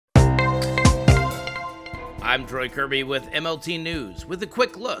I'm Troy Kirby with MLT News with a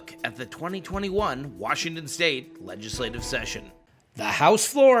quick look at the 2021 Washington State Legislative Session. The House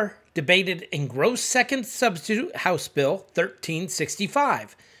floor debated Engrossed Second Substitute House Bill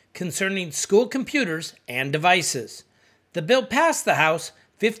 1365 concerning school computers and devices. The bill passed the House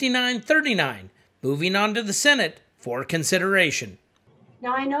 59-39, moving on to the Senate for consideration.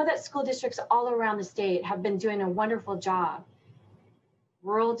 Now, I know that school districts all around the state have been doing a wonderful job.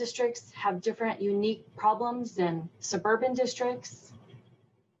 Rural districts have different unique problems than suburban districts.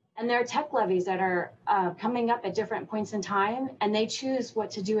 And there are tech levies that are coming up at different points in time, and they choose what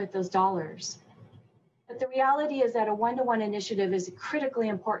to do with those dollars. But the reality is that a one-to-one initiative is critically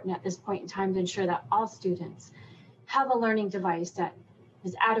important at this point in time to ensure that all students have a learning device that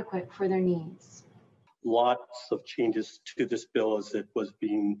is adequate for their needs. Lots of changes to this bill as it was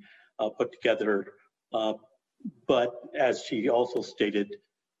being put together. But as she also stated,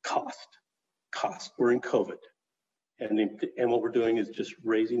 cost. We're in COVID. And what we're doing is just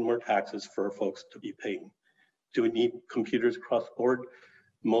raising more taxes for folks to be paying. Do we need computers across the board?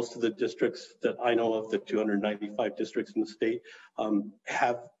 Most of the districts that I know of, the 295 districts in the state,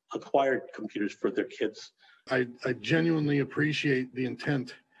 have acquired computers for their kids. I genuinely appreciate the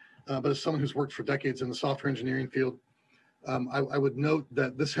intent, but as someone who's worked for decades in the software engineering field, I would note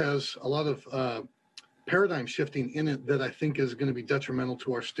that this has a lot of paradigm shifting in it that I think is going to be detrimental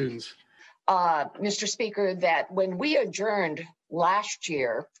to our students. Mr. Speaker, that when we adjourned last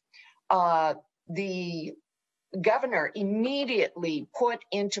year, the governor immediately put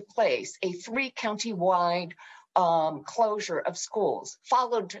into place a 3-county-wide closure of schools,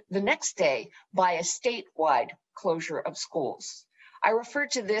 followed the next day by a statewide closure of schools. I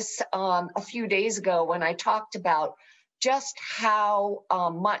referred to this a few days ago when I talked about just how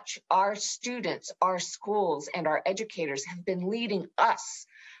much our students, our schools, and our educators have been leading us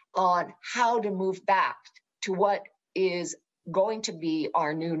on how to move back to what is going to be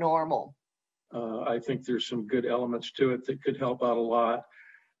our new normal. I think there's some good elements to it that could help out a lot.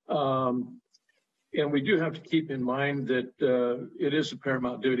 And we do have to keep in mind that it is a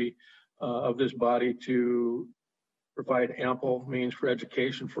paramount duty of this body to provide ample means for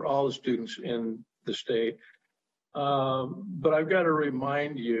education for all the students in the state. But I've got to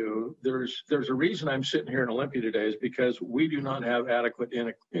remind you, there's a reason I'm sitting here in Olympia today is because we do not have adequate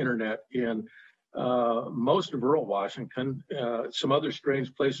internet in most of rural Washington. Some other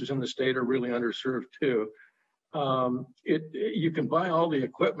strange places in the state are really underserved too. You can buy all the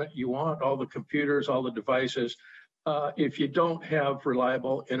equipment you want, all the computers, all the devices. If you don't have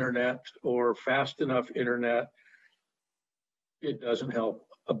reliable internet or fast enough internet, it doesn't help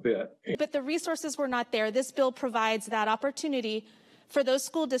a bit. But the resources were not there. This bill provides that opportunity for those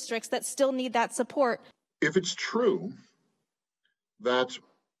school districts that still need that support. If it's true that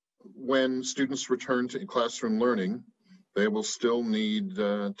when students return to classroom learning, they will still need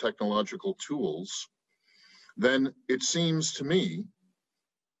technological tools, then it seems to me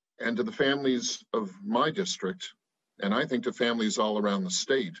and to the families of my district, and I think to families all around the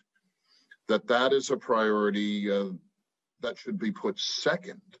state, that is a priority that should be put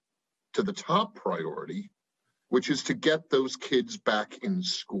second to the top priority, which is to get those kids back in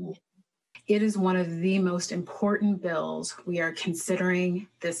school. It is one of the most important bills we are considering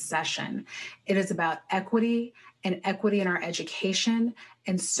this session. It is about equity and equity in our education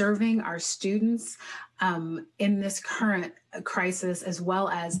and serving our students in this current crisis, as well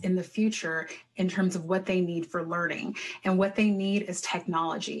as in the future in terms of what they need for learning. And what they need is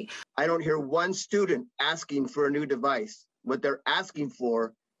technology. I don't hear one student asking for a new device. What they're asking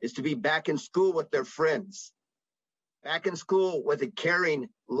for is to be back in school with their friends, back in school with a caring,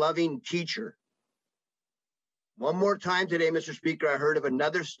 loving teacher. One more time today, Mr. Speaker, I heard of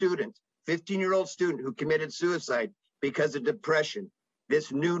another student, 15-year-old student who committed suicide because of depression.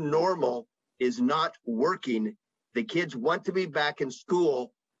 This new normal is not working. The kids want to be back in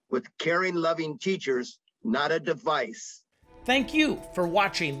school with caring, loving teachers, not a device. Thank you for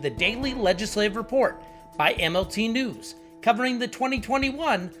watching the Daily Legislative Report by MLT News, covering the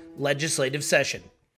 2021 legislative session.